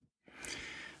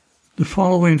The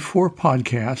following four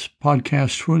podcasts,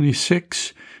 podcasts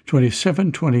 26,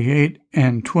 27, 28,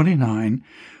 and 29,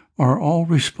 are all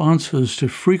responses to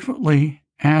frequently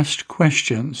asked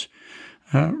questions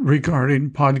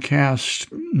regarding podcasts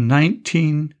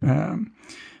 19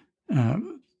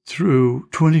 through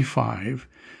 25,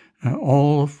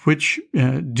 all of which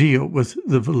deal with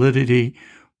the validity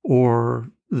or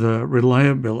the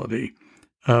reliability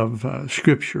of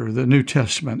Scripture, the New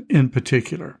Testament in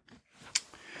particular.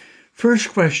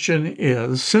 First question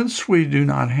is, since we do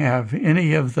not have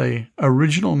any of the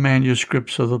original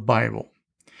manuscripts of the Bible,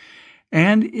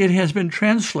 and it has been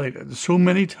translated so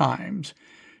many times,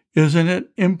 isn't it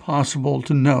impossible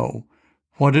to know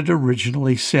what it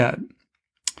originally said?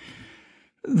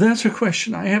 That's a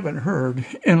question I haven't heard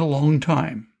in a long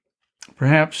time.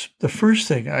 Perhaps the first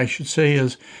thing I should say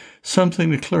is something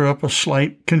to clear up a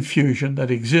slight confusion that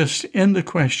exists in the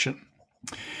question.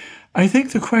 I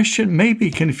think the question may be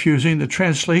confusing the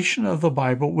translation of the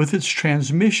Bible with its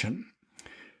transmission.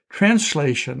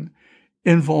 Translation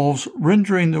involves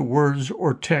rendering the words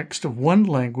or text of one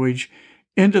language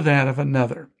into that of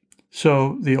another.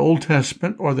 So the Old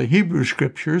Testament or the Hebrew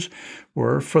Scriptures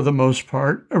were, for the most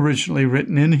part, originally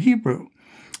written in Hebrew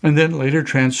and then later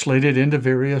translated into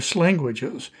various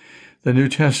languages. The New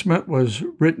Testament was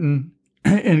written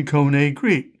in Koine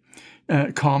Greek,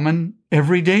 common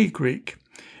everyday Greek,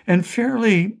 and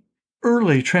fairly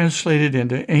early translated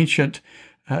into ancient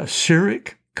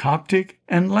Syriac, Coptic,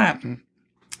 and Latin.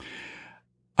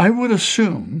 I would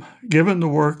assume, given the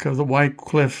work of the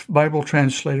Wycliffe Bible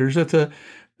translators, that the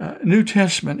New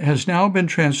Testament has now been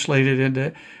translated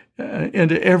into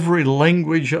every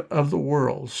language of the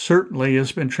world. Certainly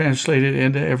has been translated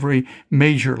into every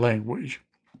major language.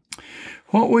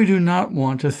 What we do not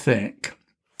want to think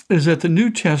is that the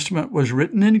New Testament was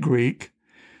written in Greek,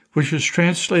 which was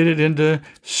translated into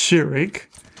Syriac,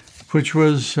 which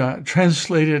was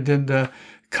translated into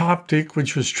Coptic,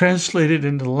 which was translated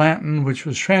into Latin, which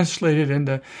was translated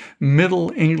into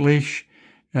Middle English,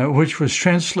 which was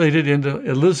translated into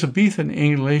Elizabethan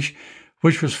English,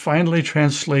 which was finally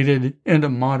translated into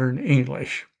modern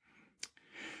English.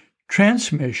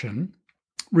 Transmission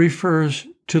refers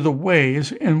to the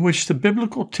ways in which the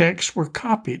biblical texts were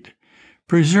copied,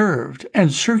 preserved,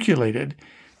 and circulated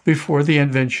before the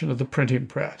invention of the printing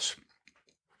press.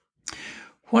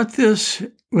 With this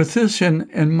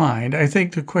in mind, I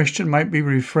think the question might be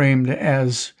reframed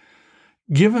as,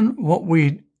 given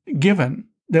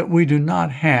that we do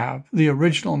not have the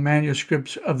original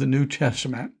manuscripts of the New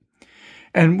Testament,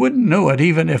 and wouldn't know it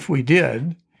even if we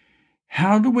did,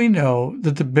 how do we know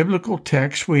that the biblical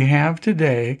text we have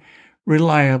today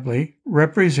reliably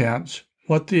represents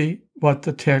what the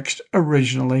text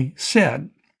originally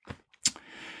said?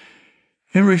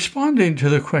 In responding to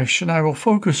the question, I will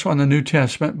focus on the New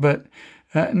Testament, but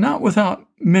not without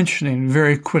mentioning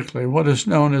very quickly what is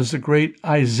known as the Great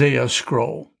Isaiah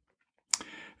Scroll,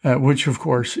 which, of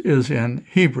course, is in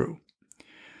Hebrew.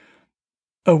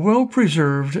 A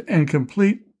well-preserved and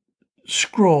complete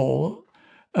scroll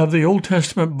of the Old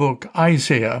Testament book,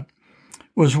 Isaiah,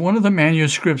 was one of the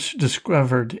manuscripts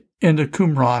discovered in the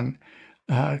Qumran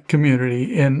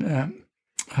community in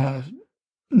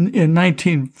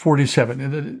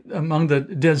 1947, among the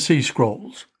Dead Sea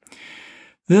Scrolls.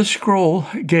 This scroll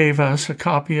gave us a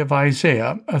copy of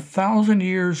Isaiah 1,000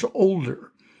 years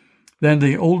older than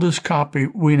the oldest copy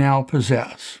we now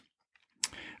possess,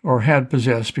 or had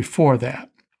possessed before that.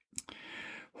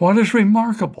 What is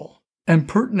remarkable and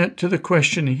pertinent to the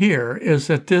question here is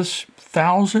that in this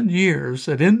 1,000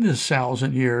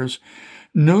 years,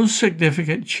 no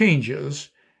significant changes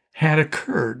had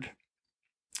occurred.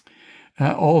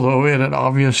 Although it had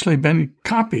obviously been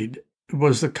copied. It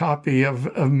was the copy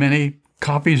of many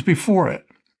copies before it.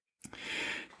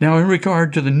 Now, in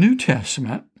regard to the New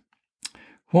Testament,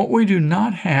 while we do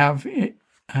not have any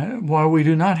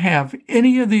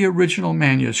of the original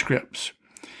manuscripts,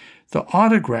 the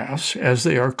autographs, as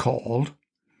they are called,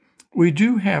 we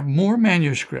do have more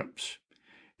manuscripts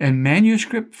and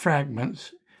manuscript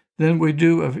fragments than we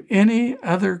do of any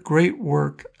other great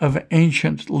work of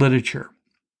ancient literature.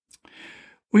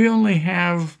 We only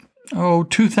have,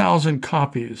 2,000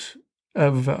 copies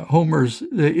of Homer's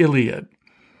The Iliad,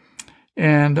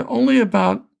 and only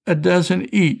about a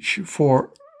dozen each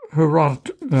for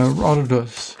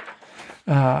Herodotus,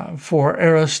 for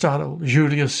Aristotle,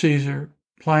 Julius Caesar,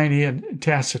 Pliny, and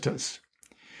Tacitus.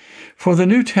 For the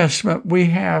New Testament, we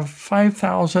have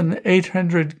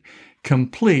 5,800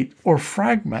 complete or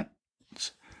fragmented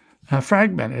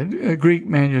Greek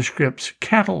manuscripts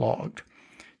cataloged,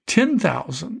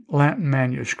 10,000 Latin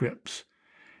manuscripts,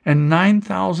 and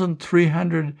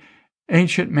 9,300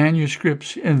 ancient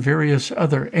manuscripts in various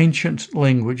other ancient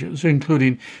languages,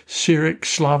 including Syriac,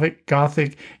 Slavic,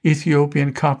 Gothic,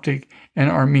 Ethiopian, Coptic, and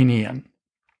Armenian.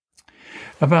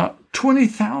 About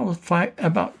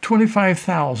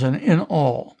 25,000 in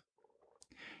all.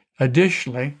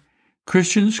 Additionally,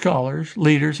 Christian scholars,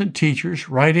 leaders, and teachers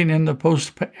writing in the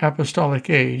post-apostolic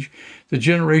age, the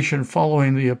generation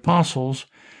following the apostles,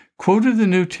 quoted the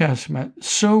New Testament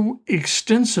so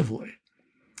extensively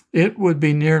it would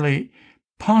be nearly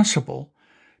possible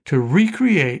to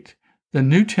recreate the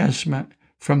New Testament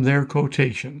from their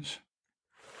quotations.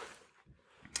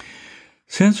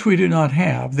 Since we do not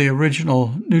have the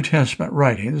original New Testament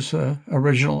writings,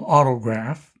 original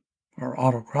autograph or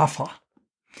autographa,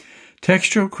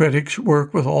 textual critics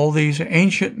work with all these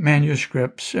ancient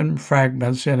manuscripts and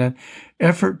fragments in an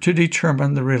effort to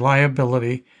determine the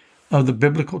reliability of the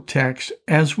biblical text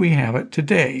as we have it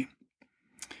today.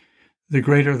 The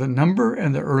greater the number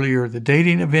and the earlier the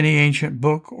dating of any ancient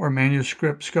book or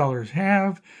manuscript scholars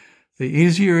have, the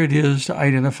easier it is to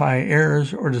identify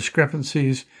errors or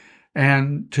discrepancies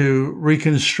and to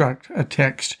reconstruct a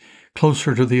text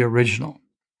closer to the original.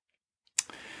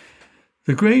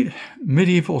 The great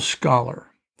medieval scholar,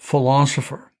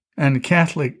 philosopher, and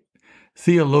Catholic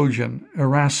theologian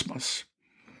Erasmus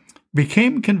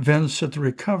became convinced that the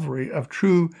recovery of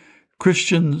true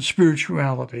Christian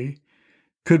spirituality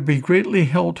could be greatly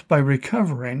helped by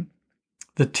recovering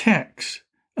the text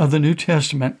of the New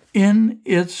Testament in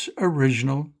its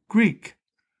original Greek.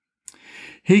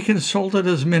 He consulted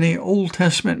as many Old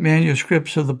Testament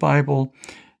manuscripts of the Bible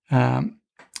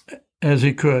as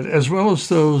he could, as well as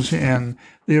those in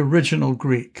the original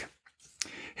Greek.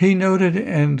 He noted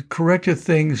and corrected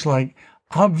things like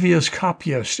obvious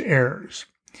copyist errors.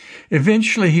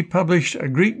 Eventually, he published a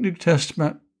Greek New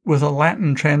Testament with a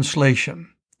Latin translation.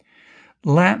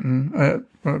 Latin,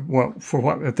 for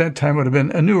what at that time would have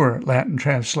been a newer Latin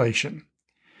translation.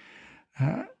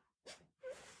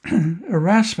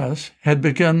 Erasmus had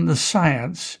begun the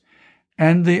science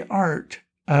and the art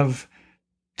of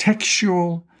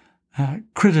textual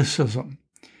criticism,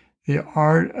 the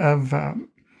art of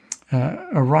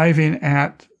arriving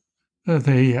at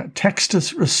the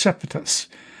textus receptus,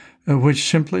 which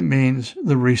simply means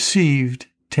the received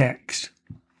text.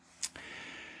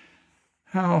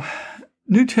 Now,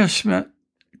 New Testament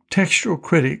textual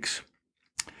critics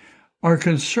are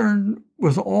concerned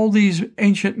with all these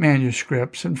ancient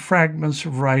manuscripts and fragments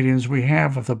of writings we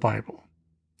have of the Bible.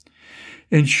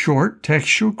 In short,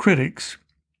 textual critics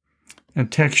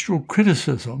and textual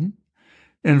criticism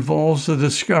involves the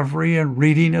discovery and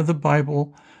reading of the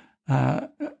Bible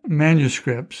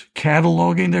manuscripts,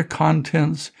 cataloging their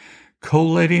contents,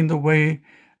 collating the way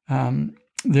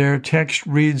their text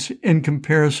reads in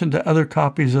comparison to other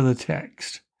copies of the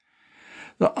text.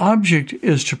 The object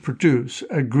is to produce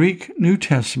a Greek New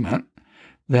Testament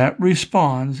that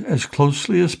responds as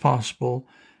closely as possible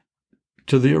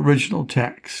to the original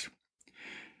text.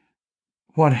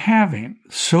 What having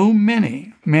so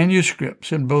many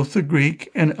manuscripts in both the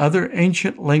Greek and other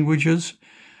ancient languages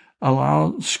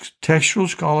allows textual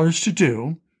scholars to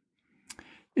do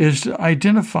is to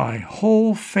identify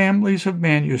whole families of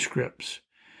manuscripts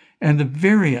and the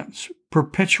variants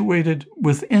perpetuated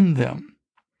within them.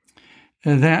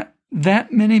 That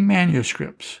many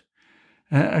manuscripts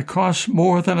across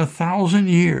more than 1,000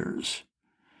 years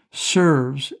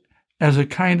serves as a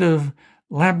kind of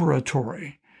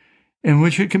laboratory in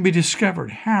which it can be discovered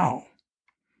how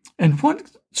and what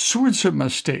sorts of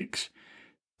mistakes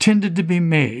tended to be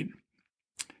made.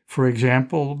 For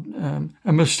example,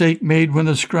 a mistake made when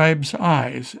the scribe's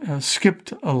eyes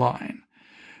skipped a line,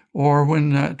 or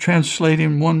when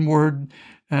translating one word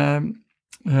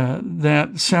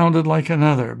that sounded like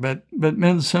another, but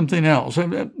meant something else.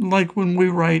 Like when we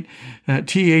write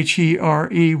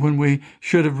T-H-E-R-E when we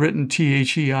should have written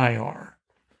T-H-E-I-R.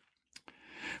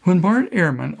 When Bart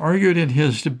Ehrman argued in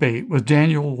his debate with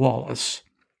Daniel Wallace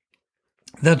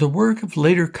that the work of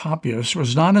later copyists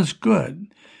was not as good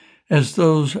as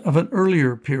those of an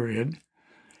earlier period,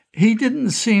 he didn't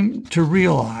seem to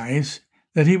realize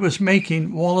that he was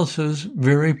making Wallace's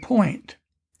very point.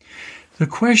 The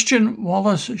question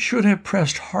Wallace should have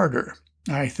pressed harder,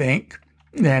 I think,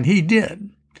 than he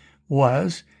did,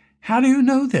 was, how do you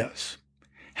know this?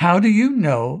 How do you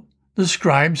know the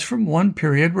scribes from one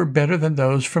period were better than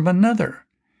those from another?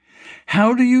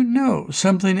 How do you know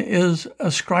something is a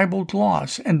scribal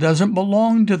gloss and doesn't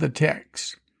belong to the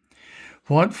text?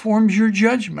 What forms your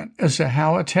judgment as to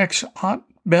how a text ought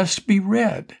best be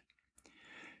read?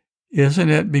 Isn't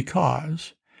it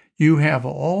because you have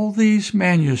all these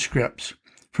manuscripts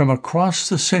from across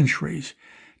the centuries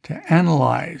to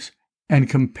analyze and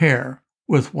compare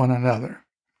with one another.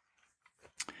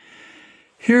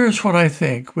 Here's what I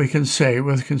think we can say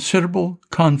with considerable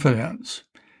confidence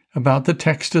about the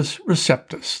Textus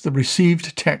Receptus, the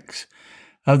received text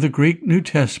of the Greek New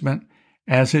Testament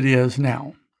as it is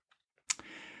now.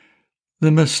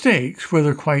 The mistakes,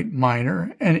 whether quite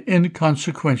minor and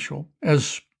inconsequential,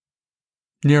 as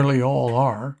nearly all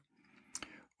are,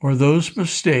 or those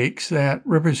mistakes that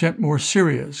represent more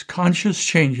serious, conscious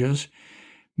changes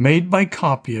made by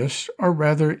copyists, are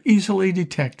rather easily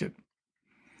detected.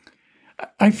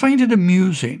 I find it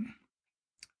amusing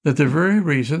that the very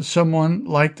reason someone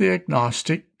like the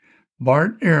agnostic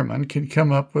Bart Ehrman can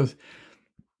come up with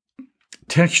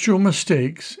textual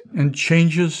mistakes and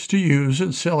changes to use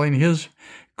in selling his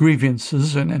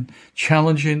grievances and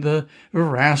challenging the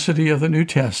veracity of the New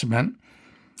Testament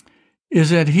is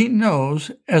that he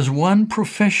knows, as one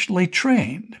professionally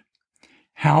trained,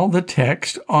 how the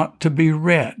text ought to be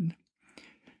read.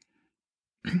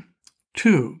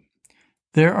 2,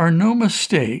 there are no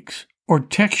mistakes or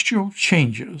textual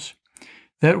changes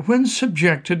that, when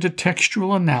subjected to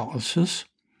textual analysis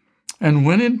and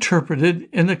when interpreted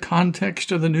in the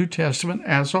context of the New Testament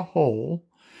as a whole,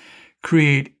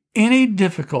 create any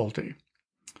difficulty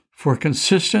for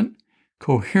consistent,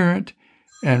 coherent,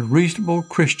 and reasonable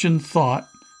Christian thought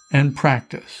and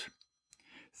practice.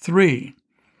 3,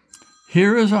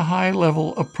 here is a high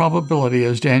level of probability,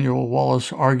 as Daniel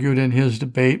Wallace argued in his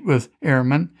debate with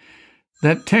Ehrman,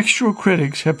 that textual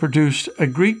critics have produced a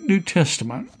Greek New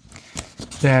Testament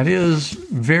that is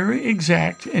very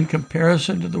exact in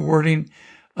comparison to the wording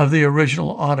of the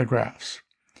original autographs.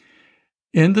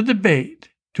 In the debate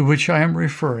to which I am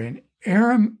referring,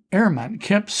 Ehrman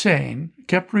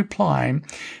kept replying,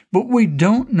 but we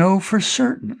don't know for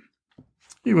certain.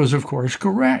 He was, of course,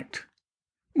 correct.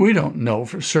 We don't know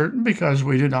for certain because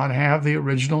we do not have the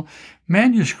original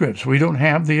manuscripts. We don't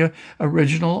have the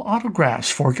original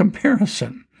autographs for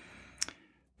comparison.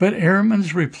 But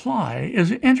Ehrman's reply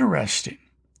is interesting.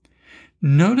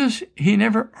 Notice he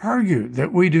never argued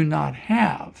that we do not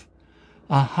have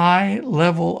a high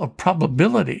level of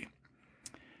probability,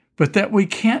 but that we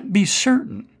can't be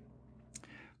certain.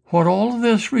 What all of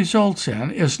this results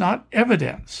in is not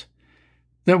evidence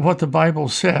that what the Bible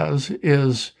says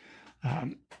is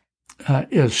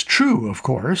true, of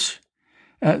course.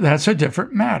 That's a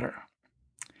different matter.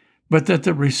 But that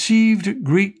the received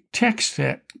Greek text,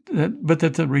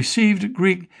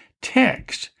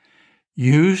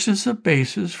 used as the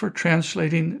basis for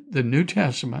translating the New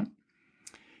Testament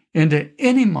into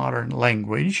any modern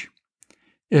language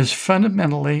is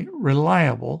fundamentally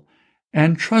reliable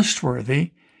and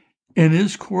trustworthy in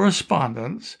its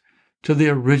correspondence to the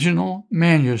original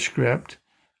manuscript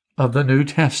of the New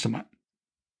Testament.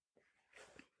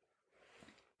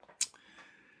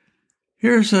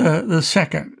 Here's the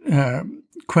second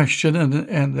question,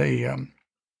 and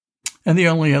the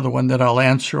only other one that I'll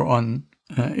answer on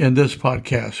in this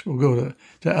podcast. We'll go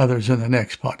to others in the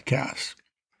next podcast.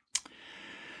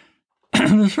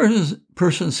 This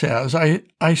person says,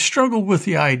 I struggle with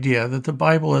the idea that the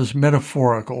Bible is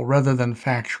metaphorical rather than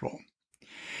factual.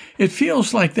 It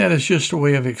feels like that is just a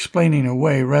way of explaining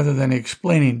away rather than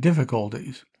explaining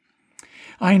difficulties.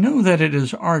 I know that it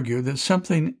is argued that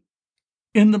something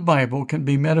in the Bible can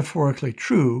be metaphorically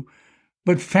true,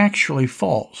 but factually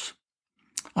false.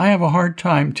 I have a hard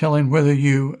time telling whether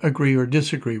you agree or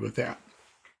disagree with that.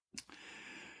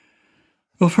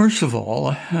 Well, first of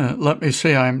all, let me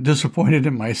say I'm disappointed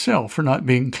in myself for not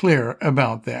being clear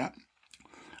about that.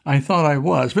 I thought I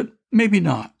was, but maybe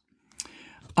not.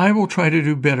 I will try to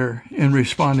do better in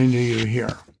responding to you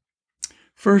here.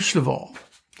 First of all,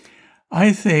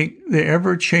 I think the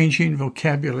ever-changing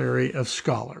vocabulary of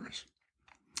scholars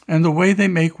and the way they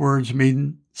make words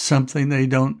mean something they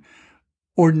don't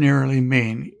ordinarily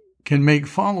mean can make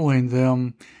following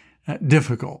them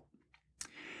difficult.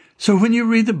 So when you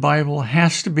read the Bible, it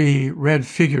has to be read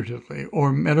figuratively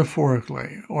or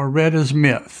metaphorically or read as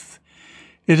myth.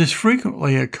 It is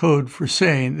frequently a code for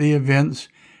saying the events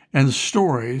and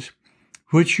stories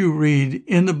which you read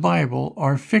in the Bible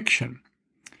are fiction,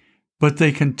 but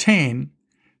they contain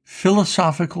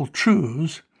philosophical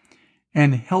truths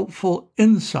and helpful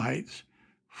insights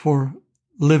for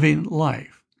living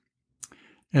life.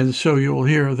 And so you'll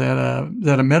hear that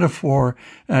a metaphor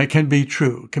can be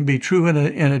true in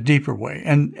a deeper way.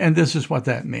 And this is what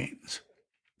that means.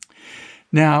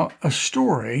 Now, a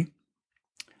story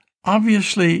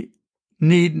obviously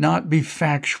need not be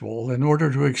factual in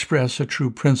order to express a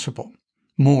true principle,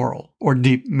 moral, or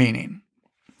deep meaning.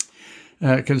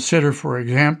 Consider, for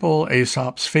example,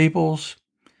 Aesop's fables,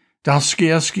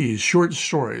 Dostoevsky's short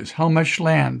stories, How Much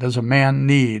Land Does a Man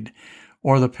Need?,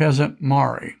 or the peasant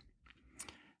Mari.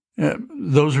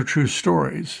 Those are true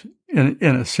stories in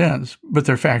a sense, but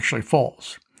they're factually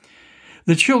false.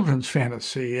 The children's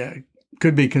fantasy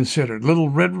could be considered Little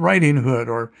Red Riding Hood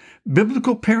or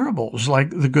biblical parables like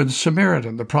the Good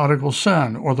Samaritan, the Prodigal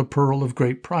Son, or the Pearl of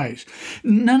Great Price,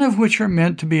 none of which are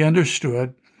meant to be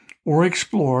understood or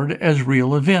explored as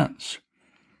real events.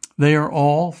 They are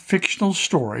all fictional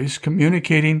stories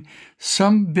communicating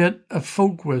some bit of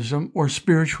folk wisdom or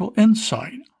spiritual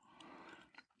insight.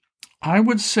 I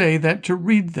would say that to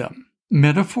read them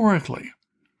metaphorically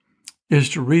is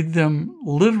to read them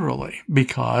literally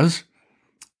because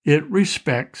it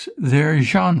respects their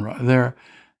genre, their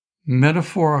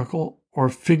metaphorical or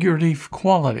figurative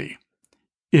quality,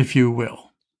 if you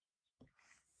will.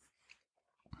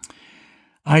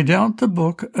 I doubt the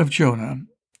book of Jonah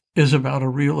is about a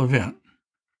real event.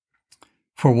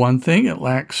 For one thing, it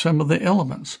lacks some of the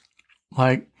elements,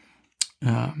 like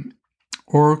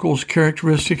oracles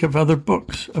characteristic of other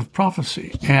books of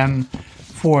prophecy. And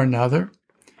for another,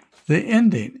 the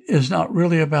ending is not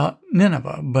really about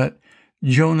Nineveh, but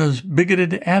Jonah's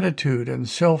bigoted attitude and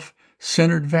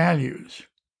self-centered values.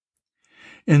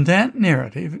 In that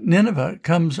narrative, Nineveh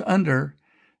comes under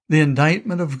the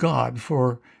indictment of God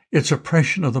for its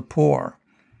oppression of the poor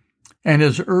and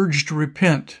is urged to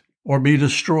repent or be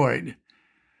destroyed.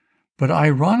 But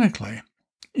ironically,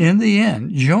 in the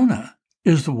end, Jonah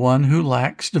is the one who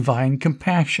lacks divine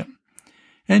compassion,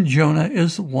 and Jonah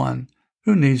is the one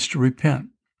who needs to repent.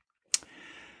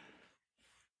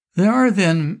 There are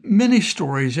then many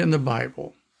stories in the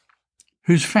Bible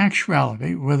whose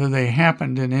factuality, whether they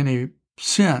happened in any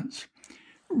sense,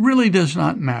 really does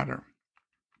not matter.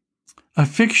 A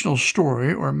fictional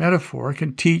story or metaphor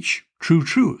can teach true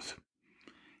truth,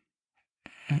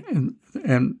 and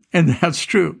that's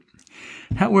true.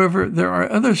 However, there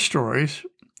are other stories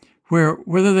where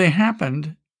whether they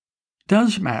happened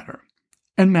does matter,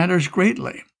 and matters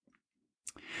greatly.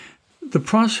 The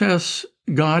process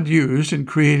God used in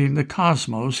creating the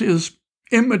cosmos is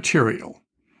immaterial.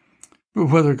 But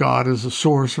whether God is the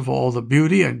source of all the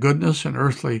beauty and goodness and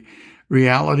earthly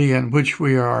reality in which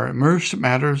we are immersed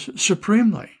matters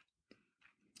supremely.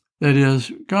 That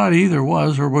is, God either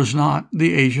was or was not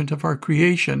the agent of our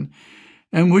creation,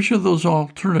 and which of those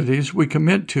alternatives we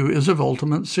commit to is of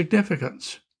ultimate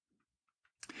significance.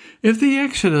 If the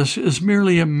Exodus is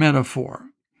merely a metaphor,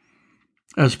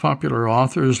 as popular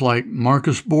authors like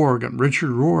Marcus Borg and Richard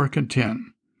Rohr contend,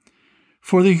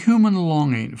 for the human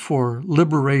longing for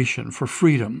liberation, for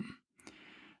freedom,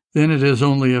 then it is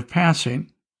only of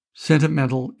passing,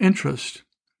 sentimental interest.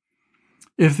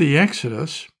 If the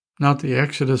Exodus, not the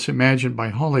Exodus imagined by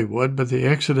Hollywood, but the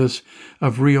Exodus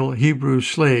of real Hebrew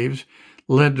slaves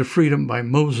led to freedom by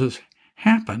Moses,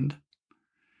 happened,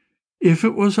 if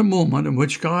it was a moment in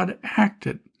which God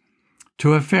acted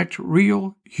to effect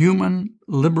real human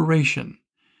liberation,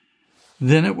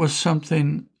 then it was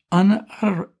something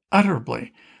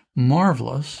unutterably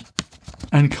marvelous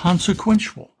and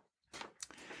consequential.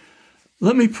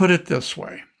 Let me put it this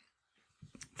way.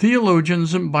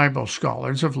 Theologians and Bible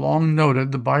scholars have long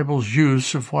noted the Bible's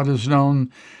use of what is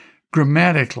known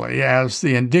grammatically as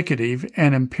the indicative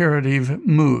and imperative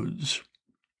moods.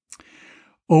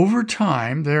 Over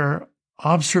time, their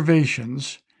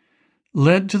observations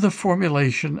led to the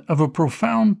formulation of a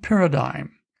profound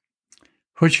paradigm,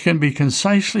 which can be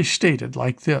concisely stated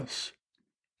like this.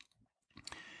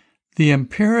 The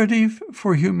imperative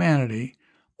for humanity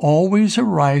always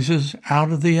arises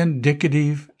out of the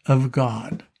indicative of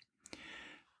God.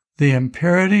 The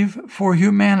imperative for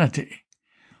humanity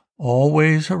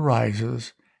always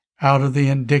arises out of the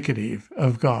indicative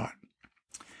of God.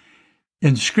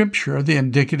 In Scripture, the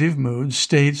indicative mood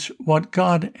states what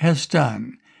God has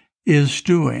done, is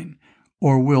doing,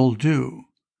 or will do,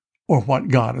 or what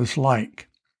God is like.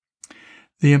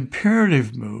 The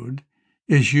imperative mood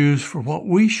is used for what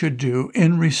we should do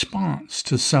in response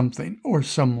to something or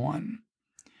someone.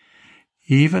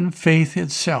 Even faith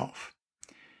itself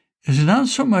is not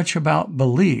so much about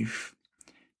belief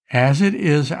as it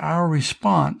is our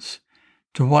response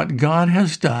to what God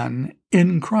has done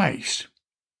in Christ.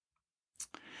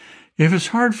 If it's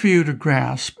hard for you to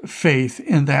grasp faith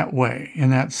in that way, in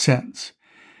that sense,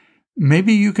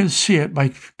 maybe you can see it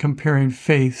by comparing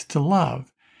faith to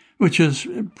love, which is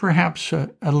perhaps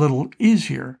a little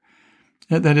easier.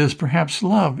 That is, perhaps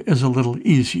love is a little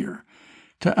easier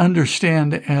to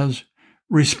understand as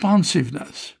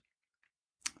responsiveness.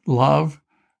 Love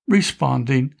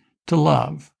responding to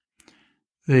love.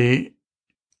 The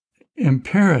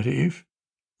imperative,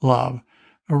 love,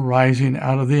 arising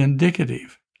out of the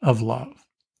indicative of love.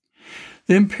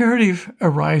 The imperative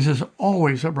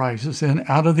always arises then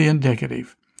out of the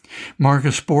indicative.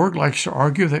 Marcus Borg likes to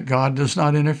argue that God does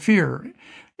not interfere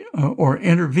or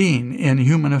intervene in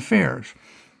human affairs.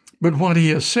 But what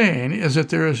he is saying is that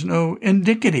there is no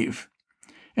indicative.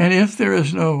 And if there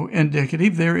is no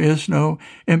indicative, there is no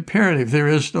imperative. There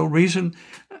is no reason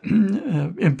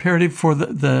imperative for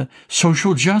the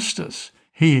social justice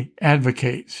he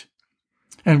advocates.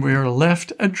 And we are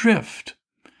left adrift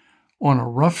on a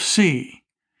rough sea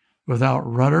without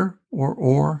rudder or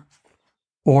oar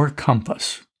or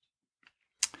compass.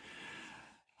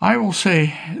 I will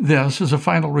say this as a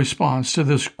final response to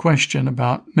this question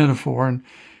about metaphor and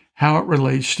how it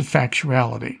relates to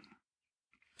factuality.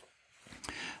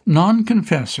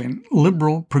 Non-confessing,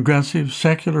 liberal, progressive,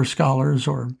 secular scholars,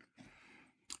 or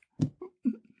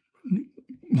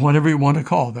whatever you want to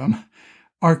call them,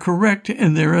 are correct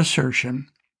in their assertion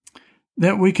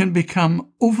that we can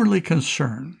become overly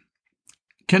concerned,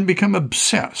 can become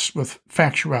obsessed with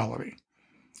factuality.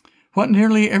 What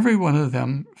nearly every one of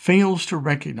them fails to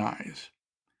recognize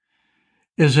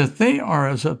is that they are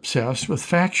as obsessed with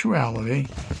factuality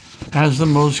as the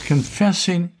most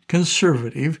confessing,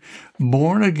 conservative,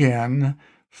 born-again,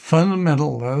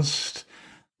 fundamentalist,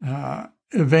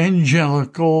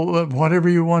 evangelical, whatever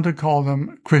you want to call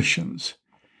them, Christians.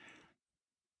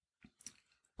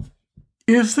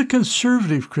 If the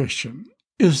conservative Christian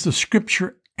is the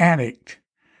scripture addict,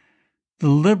 the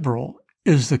liberal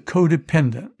is the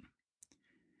codependent.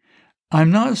 I'm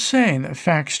not saying that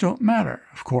facts don't matter.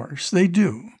 Of course, they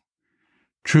do.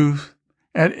 Truth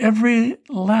at every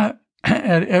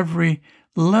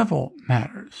level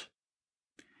matters.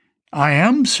 I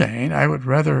am saying I would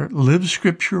rather live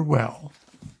Scripture well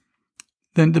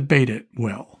than debate it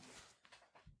well.